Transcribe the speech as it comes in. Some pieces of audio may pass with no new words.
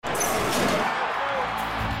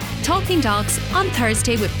Talking Dogs on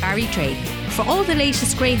Thursday with Barry Drake. For all the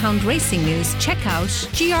latest greyhound racing news, check out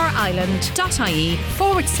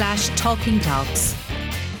grireland.ie/talking dogs.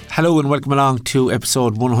 Hello and welcome along to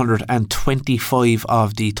episode 125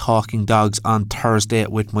 of the Talking Dogs on Thursday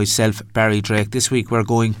with myself, Barry Drake. This week we're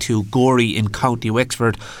going to Gorey in County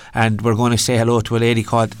Wexford, and we're going to say hello to a lady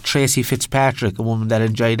called Tracey Fitzpatrick, a woman that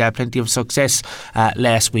enjoyed plenty of success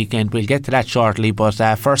last weekend. We'll get to that shortly, but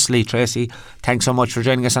firstly, Tracey, thanks so much for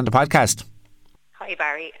joining us on the podcast. Hi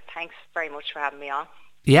Barry, thanks very much for having me on.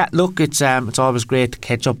 Yeah, look, it's always great to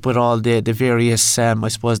catch up with all the various, I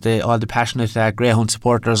suppose, all the passionate greyhound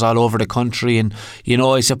supporters all over the country. And, you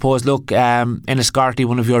know, I suppose, look, Enniscorthy,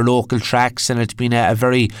 one of your local tracks, and it's been a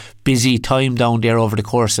very busy time down there over the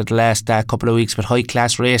course of the last couple of weeks with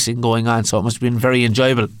high-class racing going on, so it must have been very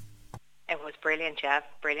enjoyable. It was brilliant, yeah,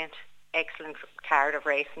 brilliant. Excellent card of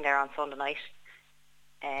racing there on Sunday night.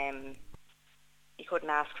 You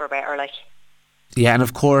couldn't ask for better, like. Yeah, and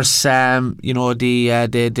of course, you know,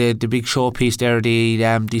 the big showpiece there,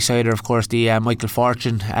 the decider, of course, the Michael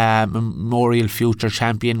Fortune Memorial Future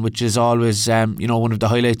Champion, which is always, you know, one of the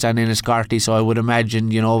highlights on Enniscorthy. So I would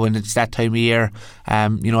imagine, you know, when it's that time of year,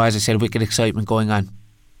 you know, as I said, wicked excitement going on.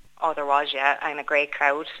 Oh, there was, yeah, and a great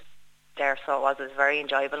crowd there. So it was a very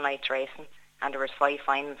enjoyable night racing, and there was 5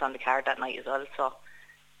 finals on the card that night as well. So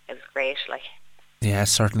it was great, like. Yeah, it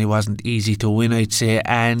certainly wasn't easy to win, I'd say.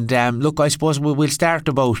 And look, I suppose we'll start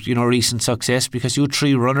about, you know, recent success, because you had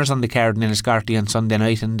 3 runners on the card in Enniscorthy on Sunday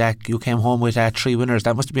night, and you came home with 3 winners.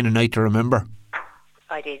 That must have been a night to remember.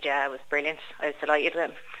 I did, yeah, it was brilliant. I was delighted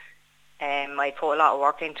with him. I put a lot of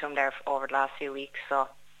work into him there over the last few weeks, so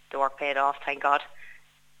the work paid off, thank God.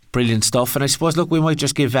 Brilliant stuff. And I suppose, look, we might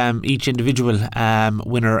just give each individual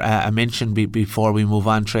winner a mention before we move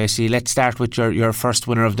on, Tracey. Let's start with your first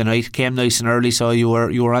winner of the night. Came nice and early, so you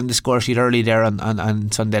were on the score sheet early there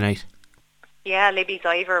on Sunday night. Yeah, Libby's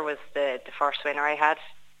Ivor was the first winner I had.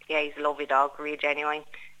 Yeah, he's a lovely dog, real genuine.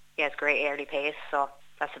 He has great early pace, so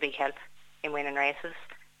that's a big help in winning races.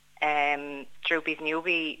 Droopy's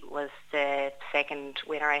Newbie was the second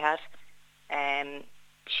winner I had.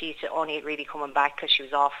 She's only really coming back because she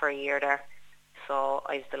was off for a year there, so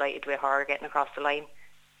I was delighted with her getting across the line.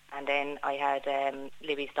 And then I had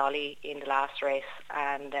Libby's Dolly in the last race,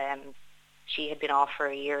 and she had been off for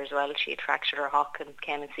a year as well. She had fractured her hock and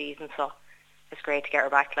came in season, so it's great to get her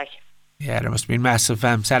back, like. Yeah, there must have been massive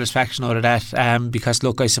satisfaction out of that, because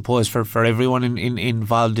look, I suppose for everyone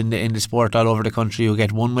involved in the sport all over the country, you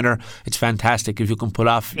get one winner, it's fantastic. If you can pull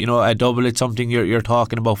off, you know, a double, it's something you're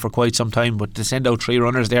talking about for quite some time. But to send out 3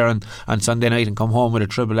 runners there on Sunday night and come home with a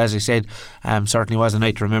triple, as I said, certainly was a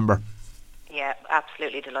night to remember. Yeah,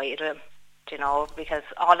 absolutely delighted with him, you know, because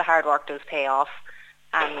all the hard work does pay off,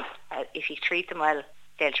 and if you treat them well,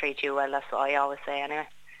 they'll treat you well. That's what I always say anyway.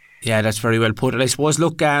 Yeah, that's very well put. And I suppose,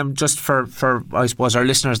 look, just for I suppose our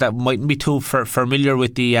listeners that mightn't be too familiar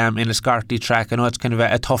with the Enniscorthy track, I know it's kind of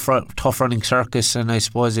a tough running circus, and I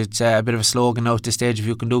suppose it's a bit of a slogan now at this stage. If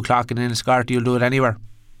you can do clocking in Enniscorthy, you'll do it anywhere.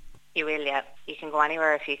 You will, yeah. You can go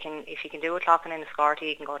anywhere. If you can do a clocking in Enniscorthy,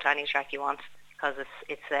 you can go to any track you want, because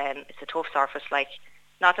it's a tough surface. Like,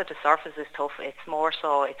 not that the surface is tough, it's more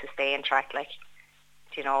so it's a staying track. Like,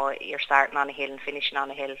 you know, you're starting on a hill and finishing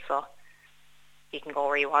on a hill, so you can go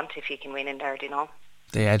where you want if you can win in there, do you know?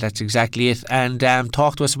 Yeah, that's exactly it. And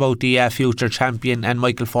talk to us about the future champion and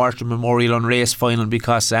Michael Fortune Memorial on race final,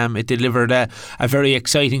 because it delivered a very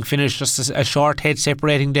exciting finish, just a short head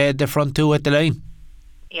separating the front 2 at the line.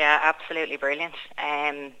 Yeah, absolutely brilliant.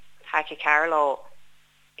 Haka Carlow,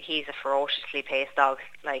 he's a ferociously paced dog.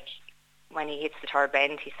 Like, when he hits the third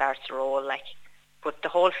bend, he starts to roll, like. But the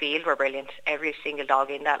whole field were brilliant. Every single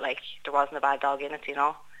dog in that, like, there wasn't a bad dog in it, you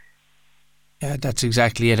know? Yeah, that's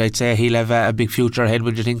exactly it. I'd say he'll have a big future ahead.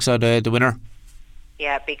 Would you think so, the winner?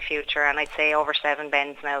 Yeah, big future, and I'd say over 7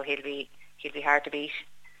 bends now, he'll be hard to beat.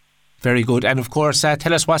 Very good. And of course,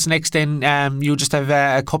 tell us what's next then. You just have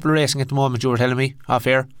a couple of racing at the moment, you were telling me, off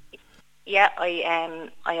air. Yeah, I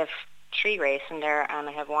have 3 racing there, and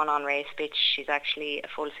I have 1 on race bitch. She's actually a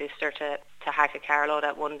full sister to Haka Carlow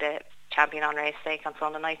that won the champion on race stake on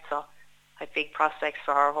Sunday night, so I have big prospects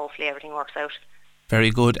for her. Hopefully everything works out.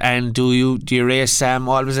 Very good. And do you race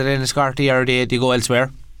always at Enniscorthy, or do you go elsewhere?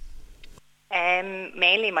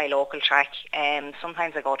 Mainly my local track.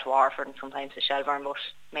 Sometimes I go to Waterford and sometimes to Shelbourne, but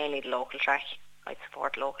mainly the local track. I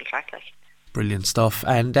support the local track, like. Brilliant stuff.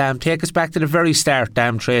 And take us back to the very start,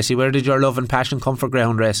 Tracey. Where did your love and passion come for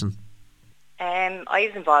greyhound racing? I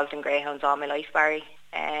was involved in greyhounds all my life, Barry.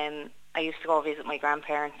 I used to go visit my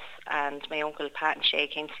grandparents, and my uncle Pat and Shay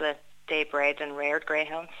Kinsella, they bred and reared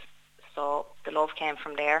greyhounds. So the love came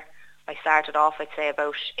from there. I started off, I'd say,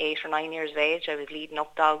 about 8 or 9 years of age. I was leading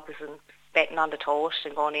up dogs and betting on the tote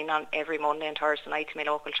and going in on every Monday and Thursday night to my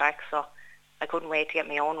local track. So I couldn't wait to get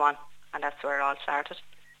my own one, and that's where it all started.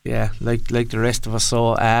 Yeah, like the rest of us.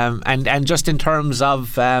 So, and just in terms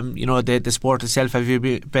of the sport itself, have you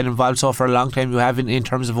been involved so for a long time? You have in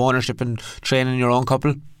terms of ownership and training your own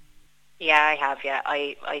couple? Yeah, I have. Yeah,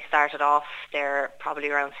 I started off there probably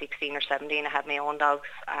around 16 or 17. I had my own dogs,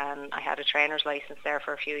 and I had a trainer's license there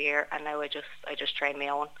for a few years, and now I just train my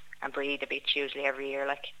own and breed a bit usually every year,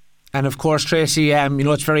 like. And of course, Tracey,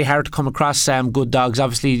 it's very hard to come across good dogs.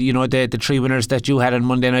 Obviously, the three winners that you had on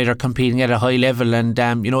Monday night are competing at a high level, and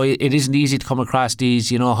it isn't easy to come across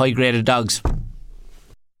these high graded dogs.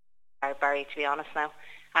 Barry, to be honest now,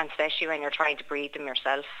 and especially when you're trying to breed them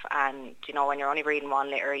yourself, and when you're only breeding one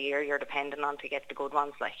litter a year, you're dependent on to get the good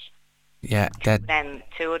ones, like. Yeah, Then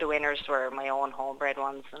two of the winners were my own homebred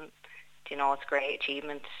ones, and it's a great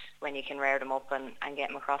achievement when you can rear them up and get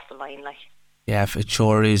them across the line, like. Yeah, it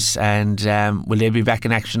sure is. And will they be back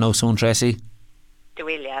in action now soon, Tracey? They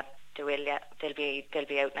will, yeah. They'll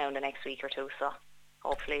be out now in the next week or two, so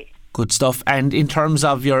hopefully. Good stuff. And in terms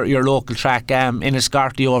of your local track,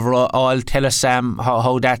 Enniscorthy overall, tell us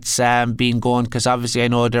how that's been going, because obviously I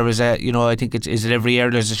know there was I think is it every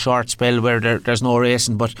year there's a short spell where there's no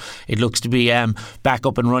racing, but it looks to be back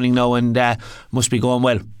up and running now, and must be going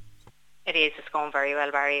well. It is. It's going very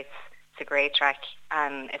well, Barry. It's a great track,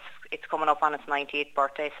 and it's coming up on its 90th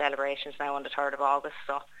birthday celebrations now on the 3rd of August,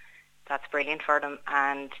 so that's brilliant for them.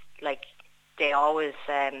 And like, they always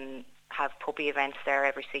have puppy events there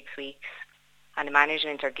every 6 weeks, and the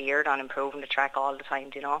management are geared on improving the track all the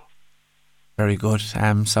time, Very good.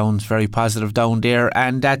 Sounds very positive down there.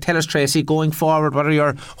 And tell us, Tracey, going forward, what are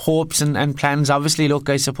your hopes and plans? Obviously, look,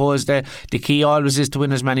 I suppose the key always is to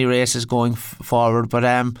win as many races going forward, but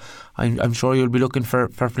I'm sure you'll be looking for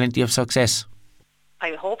plenty of success.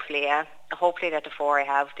 Hopefully that the four I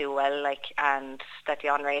have do well, like, and that the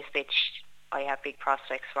on-race bitch, I have big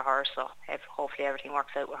prospects for her, so hopefully everything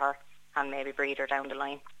works out with her and maybe breed her down the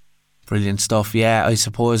line. Brilliant stuff. Yeah, I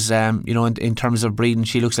suppose in terms of breeding,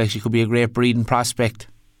 she looks like she could be a great breeding prospect.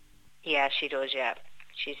 Yeah, she does. Yeah,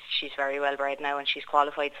 she's very well bred now, and she's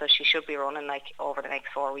qualified, so she should be running like over the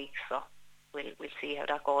next 4 weeks. So we'll see how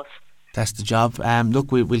that goes. That's the job.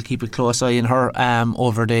 Look, we'll keep a close eye on her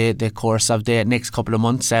over the course of the next couple of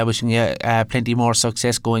months. Wishing you plenty more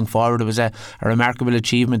success going forward. It was a remarkable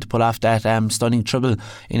achievement to pull off that stunning treble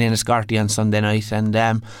in Enniscorthy on Sunday night, and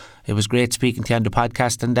it was great speaking to you on the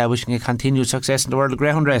podcast, and wishing you continued success in the world of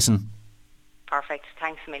greyhound racing. Perfect.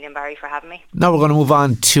 Thanks a million, Barry, for having me. Now we're going to move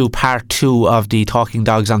on to part 2 of the Talking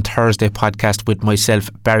Dogs on Thursday podcast with myself,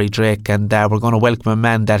 Barry Drake, and we're going to welcome a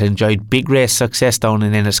man that enjoyed big race success down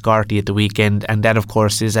in Enniscorthy at the weekend, and that of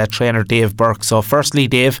course is trainer Dave Bourke. So firstly,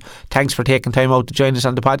 Dave, thanks for taking time out to join us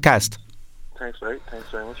on the podcast. Thanks, Barry. Thanks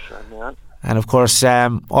very much for having me on. And of course,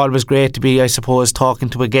 always great to be, I suppose, talking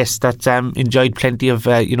to a guest that's enjoyed plenty of,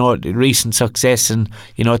 recent success, and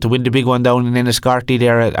to win the big one down in Enniscorthy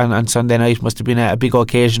there on Sunday night must have been a big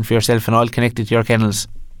occasion for yourself and all connected to your kennels.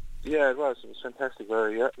 Yeah, it was. It was fantastic,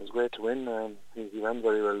 Barry. Yeah, it was great to win. He ran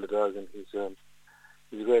very well, the dog, and he's a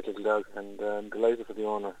great little dog, and delighted for the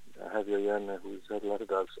owner, Javier Yanna, who's had a lot of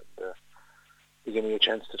dogs, and he gave me a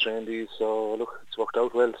chance to train these. So look, it's worked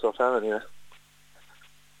out well so far, anyway.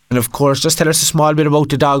 And of course, just tell us a small bit about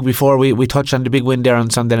the dog before we touch on the big win there on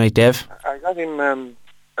Sunday night, Dave. I got him,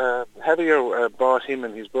 Javier bought him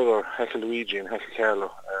and his brother, Haka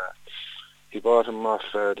Carlow. He bought him off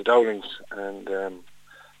the Dowlings, and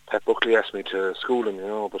Pat Buckley asked me to school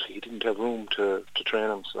him, but he didn't have room to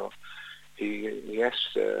train him, so he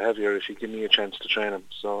asked Javier if he'd give me a chance to train him.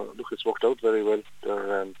 So look, it's worked out very well.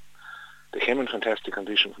 They came in fantastic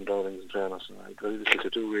condition from Dowlings, in fairness, and I had very little to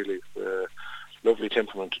do really. Lovely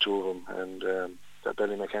temperament, the two of them, and that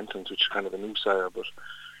Belly McAntons, which is kind of a new sire, but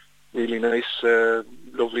really nice,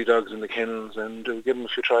 lovely dogs in the kennels, and we gave them a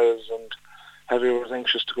few trials, and Javier was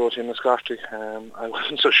anxious to go to Enniscorthy. I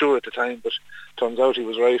wasn't so sure at the time, but turns out he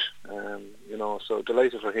was right, so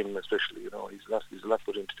delighted for him especially. He's a lot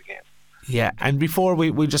put into the game. Yeah, and before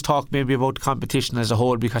we just talk maybe about the competition as a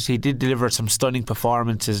whole, because he did deliver some stunning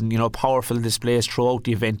performances and powerful displays throughout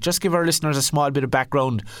the event. Just give our listeners a small bit of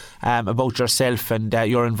background about yourself and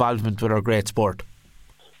your involvement with our great sport.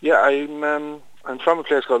 Yeah, I'm from a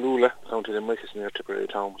place called Oola, County Limerick. It's near Tipperary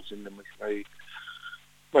town, but it's in Limerick.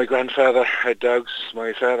 My grandfather had dogs.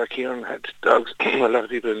 My father Kieran had dogs. A lot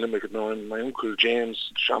of people in Limerick would know him. My uncle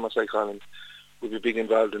James Shamus, I call him, would be big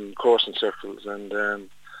involved in coursing circles, and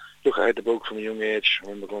look, I had the bug from a young age. I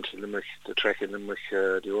remember going to Limerick, the track in Limerick,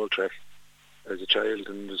 the old track, as a child,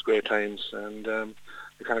 and it was great times. And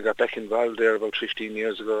kind of got back involved there about 15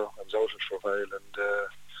 years ago. I was out of it for a while, and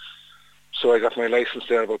so I got my license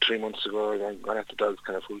there about 3 months ago. I'm at the dogs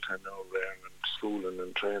kind of full time now there, and schooling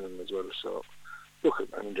and training as well. So look,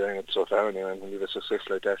 I'm enjoying it so far anyway, and when you have a success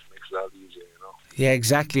like that, it makes it a lot easier, you know. Yeah,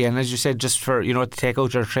 exactly. And as you said, just for, to take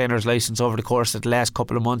out your trainer's licence over the course of the last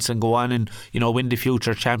couple of months and go on and, win the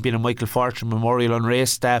future champion and Michael Fortune Memorial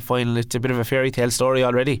Unraced final, it's a bit of a fairy tale story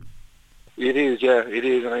already. It is, yeah, it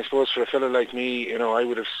is. And I suppose for a fella like me, I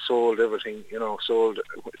would have sold everything,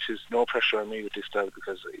 which is no pressure on me with this dog,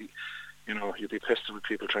 because you'd be pestered with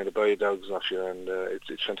people trying to buy dogs off you, and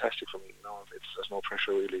it's fantastic for me, there's no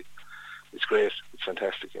pressure really. It's great, it's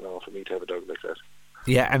fantastic, for me to have a dog like that.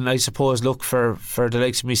 Yeah, and I suppose, look, for the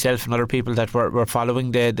likes of myself and other people that were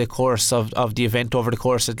following the course of the event over the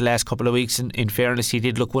course of the last couple of weeks, in fairness, he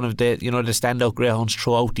did look one of the, the standout greyhounds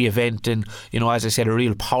throughout the event, and, as I said, a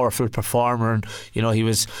real powerful performer, and, he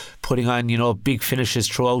was putting on, big finishes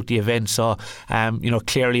throughout the event, so,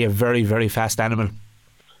 clearly a very, very fast animal.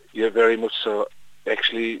 Yeah, very much so.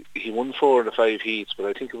 Actually, he won 4 of the 5 heats, but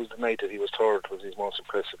I think it was the night that he was third was his most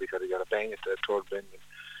impressive, because he got a bang at the third bend.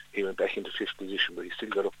 He went back into 5th position, but he still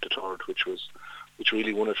got up to third, which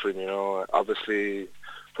really won it for him. Obviously,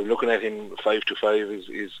 from looking at him, 5 to 5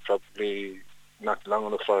 is probably not long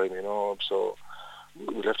enough for him. So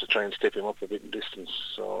we'll have to try and step him up a bit in distance.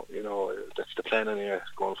 So that's the plan anyway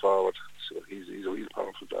going forward. So he's a real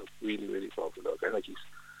powerful dog, really, really powerful dog. I think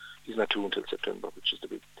he's not due until September, which is the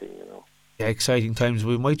big thing. Yeah, exciting times.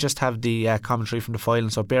 We might just have the commentary from the final,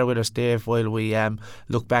 so bear with us, Dave, while we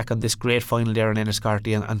look back on this great final there in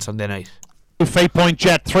Enniscorthy on Sunday night. 5 Point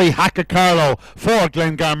Jet, 3 Haka Carlow, 4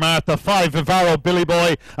 Glengar Martha, 5 Vivaro Billy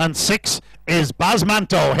Boy, and 6 is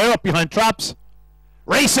Basmanto. Here up behind traps.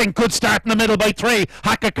 Racing, good start in the middle by 3.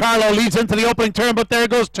 Haka Carlow leads into the opening turn, but there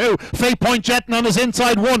goes 2. Fay Point Jetting on his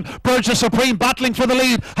inside 1. Burgess Supreme battling for the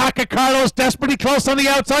lead. Haka Carlow's desperately close on the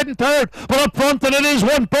outside in third, but up front, and it is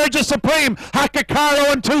 1 Burgess Supreme, Haka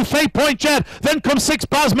Carlow and 2 Fay Point Jet. Then comes 6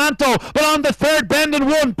 Basmanto, but on the third bend and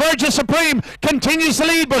 1 Burgess Supreme continues to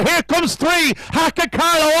lead, but here comes 3 Haka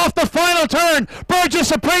Carlow off the final turn. Burgess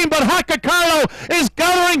Supreme, but Haka Carlow is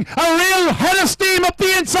gathering a real head of steam up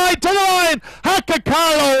the inside to the line. Haka Carlow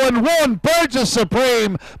and 1 Burgess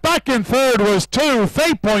Supreme. Back in third was 2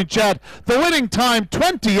 Fay Point Jet. The winning time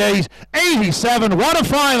 28.87. What a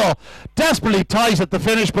final. Desperately tight at the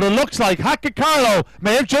finish, but it looks like Haka Carlow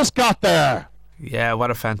may have just got there. Yeah, what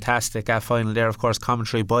a fantastic final there. Of course,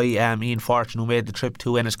 commentary by Ian Fortune, who made the trip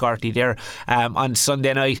to Enniscorthy there on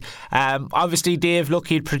Sunday night. Obviously, Dave, look,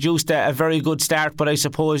 he'd produced a very good start, but I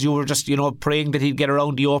suppose you were just, praying that he'd get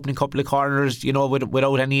around the opening couple of corners,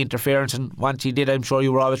 without any interference. And once he did, I'm sure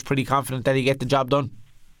you were always pretty confident that he'd get the job done.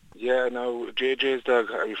 Yeah, now JJ's dog,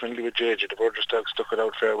 are you friendly with JJ? The Burgess dog stuck it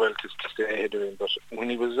out fair well to stay ahead of him, but when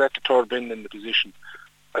he was at the third bend in the position,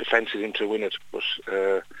 I fancied him to win it, but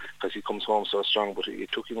because he comes home so strong. But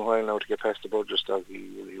it took him a while now to get past the Burgess dog. He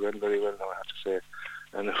ran very well now, I have to say,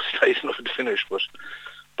 and it was tight enough to finish. But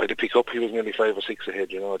by the pick up, he was nearly 5 or 6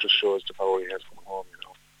 ahead. It just shows the power he has coming home.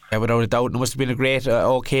 Yeah, without a doubt. It must have been a great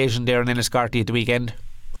occasion there in Enniscorthy at the weekend.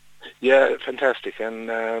 Yeah, fantastic, and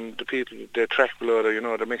the people, the track below there,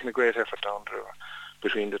 they're making a great effort down there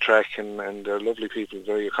between the track and they're lovely people,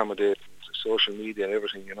 very accommodating. Social media and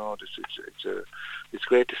everything, it's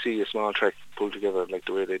great to see a small track pulled together like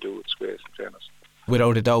the way they do. It's great, in fairness.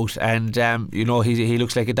 Without a doubt, and he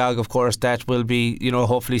looks like a dog, of course, that will be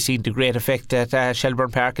hopefully seen to great effect at Shelbourne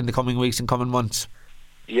Park in the coming weeks and coming months.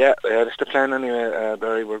 Yeah, that's the plan anyway,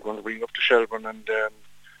 Barry. We're going to bring him up to Shelbourne, and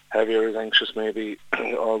Javier is anxious maybe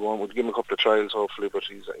all going. We'll give him a couple of trials hopefully, but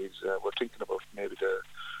we're thinking about maybe the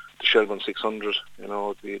Shelbourne 600,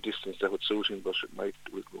 it'd be a distance that would suit him, but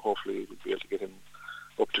hopefully we'll be able to get him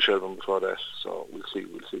up to Shelbourne before that. So we'll see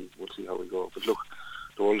how we go. But look,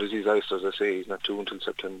 the world is his oyster, as I say. He's not due until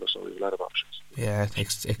September, so we have a lot of options. Yeah,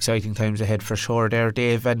 exciting times ahead for sure there,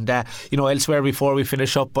 Dave. And elsewhere, before we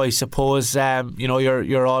finish up, I suppose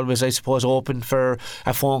you're always, I suppose, open for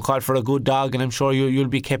a phone call for a good dog, and I'm sure you'll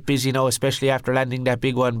be kept busy now, especially after landing that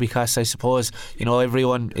big one, because I suppose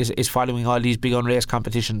everyone is following all these big unraced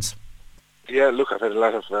competitions. Yeah, look, I've had a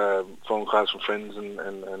lot of phone calls from friends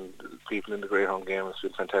and people in the greyhound game. It's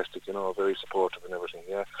been fantastic, very supportive and everything.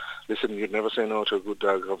 Yeah, listen, you'd never say no to a good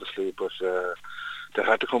dog, obviously, but they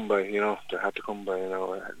had to come by. They had to come by.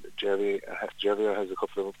 Javier has a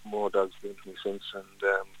couple of more dogs been to me since, and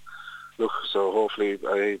look, so hopefully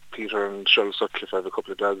Peter and Charles Sutcliffe have a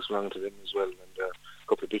couple of dogs belonging to them as well, and a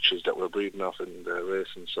couple of bitches that we're breeding off in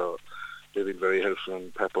racing. So they've been very helpful,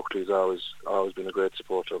 and Pat Buckley's always been a great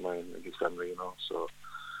supporter of mine and his family, so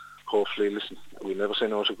hopefully, listen, we never say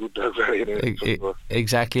no to a good dog,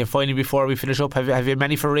 Exactly. And finally, before we finish up, have you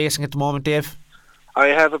many for racing at the moment, Dave? I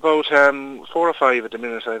have about 4 or 5 at the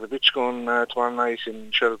minute. I have a bitch going tomorrow night in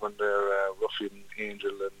Shelburne there, Ruffian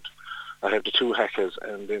Angel, and I have the 2 Hakas,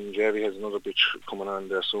 and then Jerry has another bitch coming on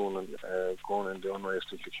there soon and going in the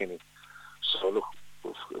unraced in Kilkenny. So look,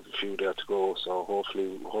 we've a few there to go, so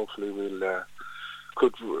hopefully we'll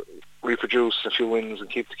could reproduce a few wins and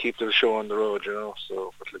keep the show on the road,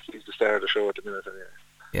 so but look, he's the star of the show at the minute anyway.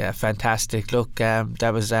 Yeah, fantastic. Look,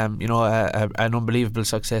 that was an unbelievable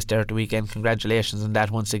success there at the weekend. Congratulations on that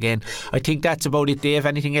once again. I think that's about it, Dave.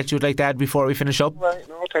 Anything else you'd like to add before we finish up? Right,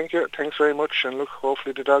 no, thank you. Thanks very much. And look,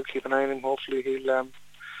 hopefully the dog, keep an eye on him. Hopefully he'll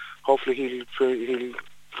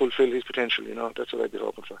fulfil his potential. That's what I'd be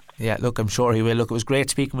hoping for. Yeah, look, I'm sure he will. Look, it was great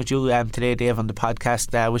speaking with you today, Dave, on the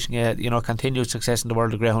podcast. Wishing you continued success in the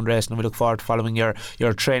world of greyhound racing, and we look forward to following your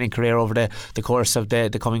training career over the course of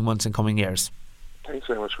the coming months and coming years. Thanks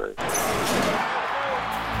very much, Ray.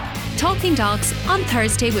 Talking Dogs on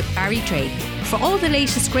Thursday with Barry Drake. For all the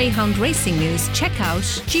latest greyhound racing news, check out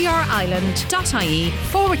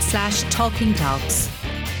grireland.ie/talking dogs.